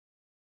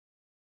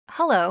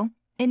Hello!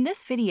 In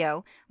this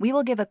video, we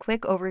will give a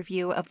quick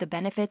overview of the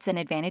benefits and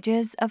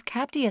advantages of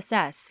Capti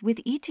Assess with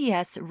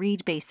ETS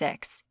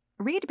ReadBasix.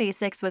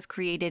 ReadBasix was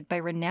created by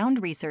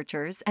renowned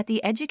researchers at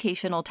the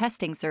Educational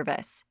Testing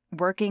Service,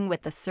 working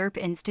with the SERP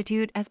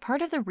Institute as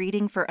part of the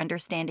Reading for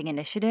Understanding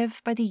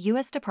initiative by the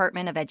U.S.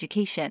 Department of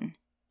Education.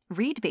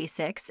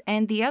 ReadBasix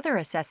and the other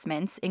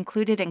assessments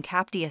included in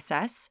Capti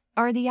Assess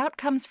are the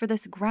outcomes for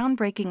this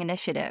groundbreaking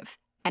initiative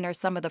and are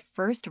some of the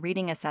first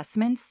reading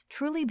assessments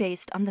truly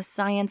based on the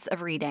science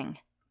of reading.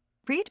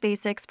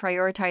 ReadBasix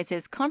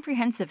prioritizes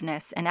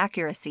comprehensiveness and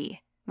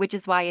accuracy, which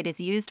is why it is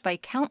used by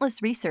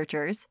countless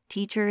researchers,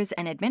 teachers,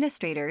 and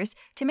administrators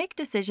to make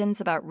decisions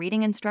about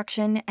reading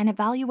instruction and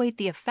evaluate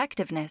the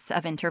effectiveness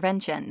of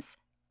interventions.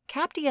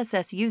 Capti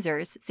Assess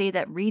users say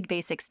that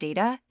ReadBasix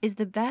data is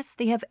the best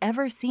they have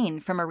ever seen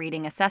from a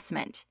reading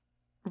assessment.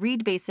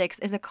 ReadBasix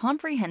is a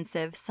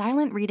comprehensive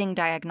silent reading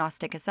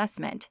diagnostic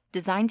assessment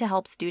designed to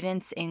help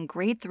students in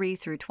grade 3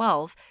 through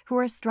 12 who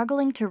are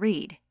struggling to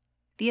read.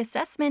 The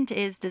assessment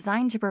is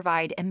designed to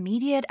provide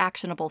immediate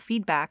actionable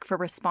feedback for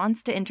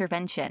response to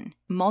intervention,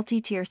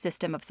 multi-tier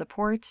system of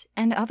support,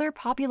 and other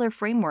popular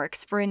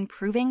frameworks for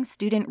improving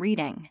student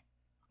reading.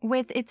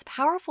 With its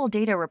powerful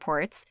data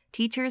reports,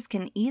 teachers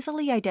can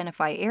easily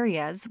identify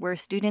areas where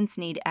students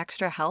need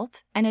extra help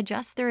and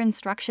adjust their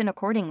instruction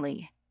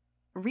accordingly.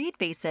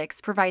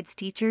 ReadBasix provides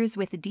teachers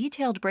with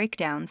detailed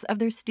breakdowns of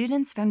their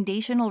students'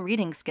 foundational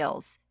reading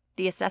skills.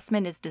 The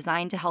assessment is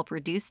designed to help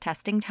reduce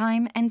testing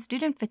time and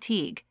student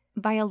fatigue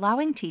by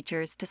allowing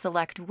teachers to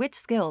select which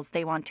skills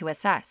they want to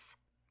assess.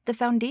 The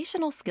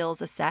foundational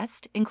skills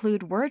assessed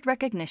include word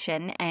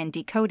recognition and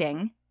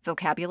decoding,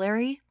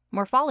 vocabulary,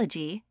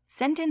 morphology,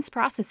 sentence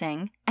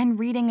processing, and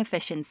reading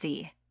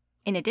efficiency.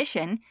 In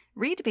addition,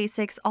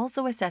 ReadBasix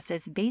also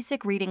assesses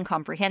basic reading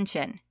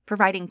comprehension,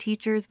 providing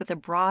teachers with a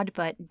broad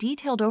but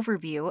detailed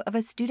overview of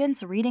a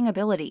student's reading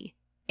ability,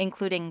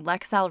 including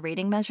Lexile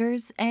rating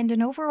measures and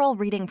an overall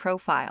reading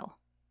profile.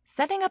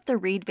 Setting up the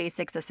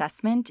ReadBasix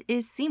assessment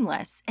is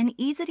seamless and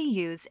easy to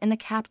use in the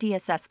Capti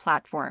Assess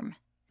platform.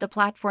 The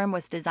platform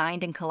was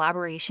designed in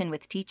collaboration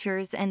with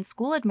teachers and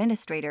school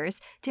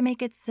administrators to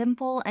make it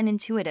simple and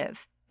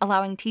intuitive,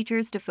 allowing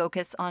teachers to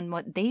focus on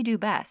what they do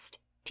best,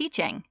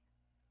 teaching.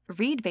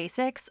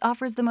 ReadBasix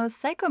offers the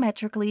most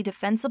psychometrically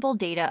defensible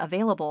data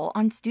available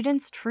on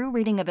students' true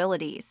reading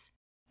abilities.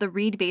 The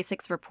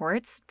ReadBasix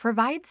reports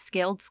provide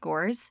scaled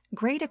scores,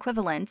 grade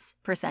equivalents,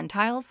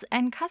 percentiles,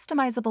 and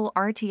customizable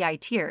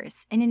RTI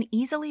tiers in an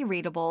easily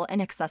readable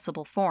and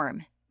accessible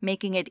form,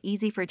 making it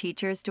easy for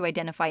teachers to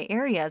identify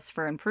areas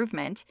for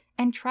improvement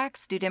and track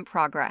student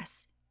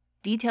progress.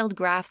 Detailed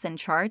graphs and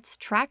charts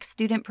track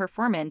student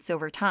performance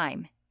over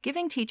time,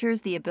 giving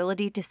teachers the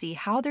ability to see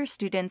how their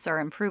students are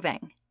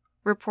improving.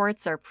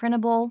 Reports are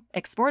printable,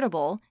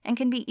 exportable, and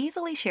can be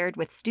easily shared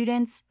with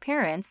students,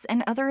 parents,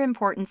 and other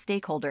important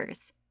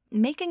stakeholders,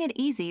 making it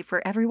easy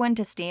for everyone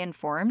to stay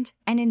informed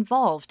and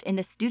involved in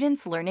the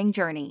student's learning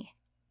journey.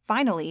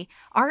 Finally,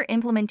 our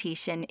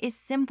implementation is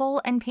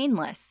simple and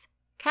painless.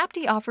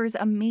 Capti offers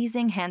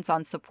amazing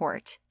hands-on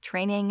support,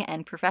 training,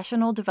 and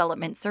professional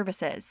development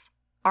services.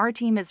 Our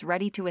team is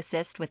ready to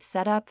assist with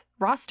setup,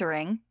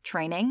 rostering,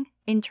 training,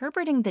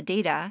 interpreting the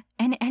data,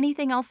 and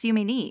anything else you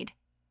may need.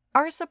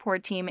 Our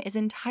support team is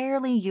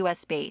entirely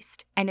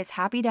US-based and is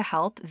happy to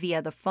help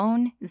via the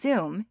phone,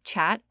 Zoom,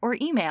 chat, or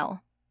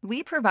email.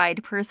 We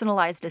provide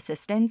personalized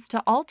assistance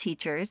to all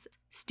teachers,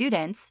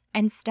 students,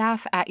 and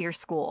staff at your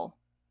school.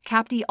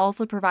 Capti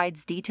also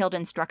provides detailed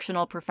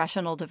instructional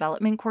professional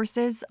development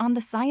courses on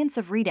the science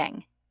of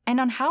reading and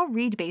on how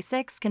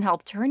ReadBasix can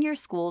help turn your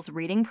school's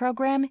reading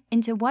program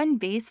into one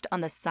based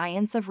on the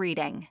science of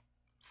reading.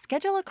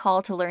 Schedule a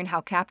call to learn how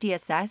Capti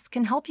Assess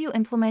can help you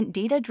implement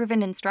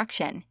data-driven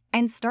instruction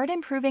and start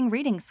improving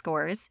reading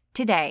scores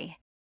today.